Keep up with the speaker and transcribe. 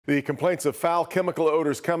The complaints of foul chemical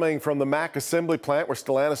odors coming from the Mack Assembly Plant where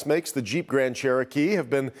Stellantis makes the Jeep Grand Cherokee have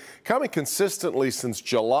been coming consistently since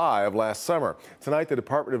July of last summer. Tonight, the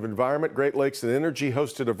Department of Environment, Great Lakes and Energy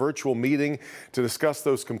hosted a virtual meeting to discuss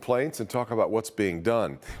those complaints and talk about what's being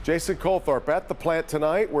done. Jason Colthorpe at the plant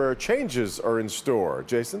tonight where changes are in store.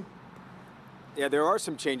 Jason? Yeah, there are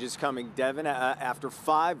some changes coming, Devin, after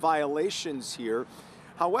 5 violations here.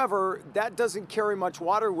 However, that doesn't carry much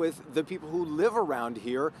water with the people who live around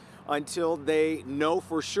here until they know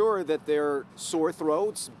for sure that their sore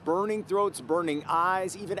throats, burning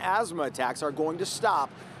eyes, even asthma attacks are going to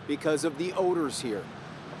stop because of the odors here.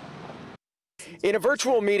 In a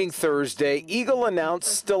virtual meeting Thursday, EGLE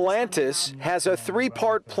announced Stellantis has a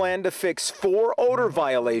 3-part plan to fix 4 odor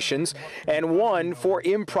violations and 1 for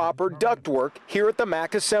improper ductwork here at the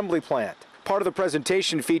Mack Assembly Plant. Part of the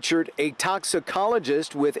presentation featured a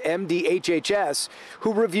toxicologist with MDHHS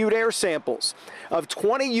who reviewed air samples. Of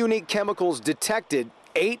 20 unique chemicals detected,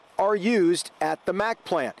 8 are used at the Mack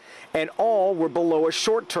plant, and all were below a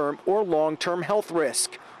short-term or long-term health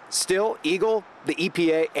risk. Still, EGLE, the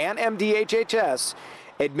EPA, and MDHHS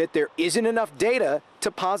admit there isn't enough data to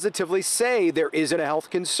positively say there isn't a health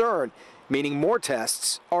concern, meaning more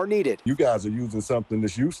tests are needed. You guys are using something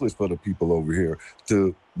that's useless for the people over here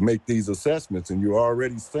to make these assessments, and you're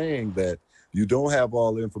already saying that you don't have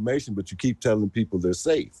all the information, but you keep telling people they're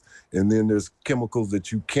safe. And then there's chemicals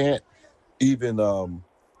that you can't even,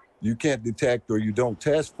 you can't detect or you don't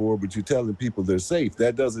test for, but you're telling people they're safe.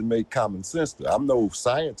 That doesn't make common sense. I'm no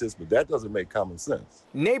scientist, but that doesn't make common sense.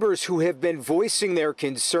 Neighbors who have been voicing their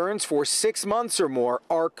concerns for 6 months or more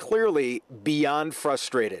are clearly beyond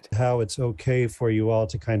frustrated. How it's okay for you all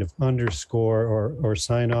to kind of underscore or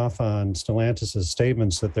sign off on Stellantis'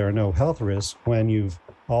 statements that there are no health risks when you've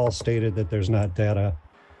all stated that there's not data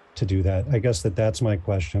to do that. I guess that's my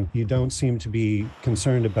question. You don't seem to be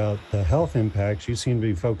concerned about the health impacts. You seem to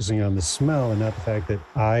be focusing on the smell and not the fact that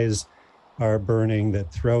eyes are burning,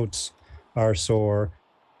 that throats are sore.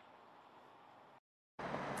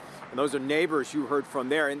 And those are neighbors you heard from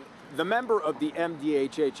there. And the member of the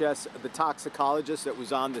MDHHS, the toxicologist that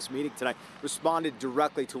was on this meeting tonight, responded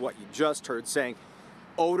directly to what you just heard, saying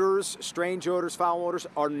odors, strange odors, foul odors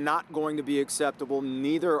are not going to be acceptable.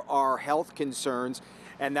 Neither are health concerns.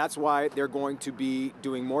 And that's why they're going to be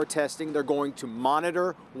doing more testing. They're going to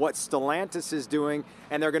monitor what Stellantis is doing,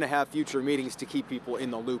 and they're going to have future meetings to keep people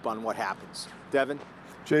in the loop on what happens. Devin?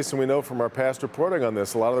 Jason, we know from our past reporting on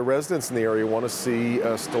this, a lot of the residents in the area want to see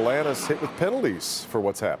Stellantis hit with penalties for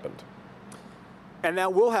what's happened. And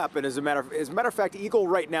that will happen. As a matter of fact, EGLE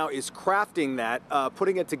right now is crafting that,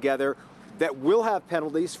 putting it together, that will have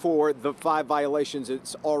penalties for the 5 violations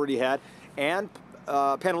it's already had, and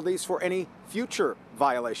penalties for any future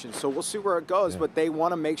violations. So we'll see where it goes, but they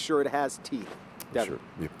want to make sure it has teeth. Devin.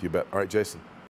 Sure, you bet. All right, Jason.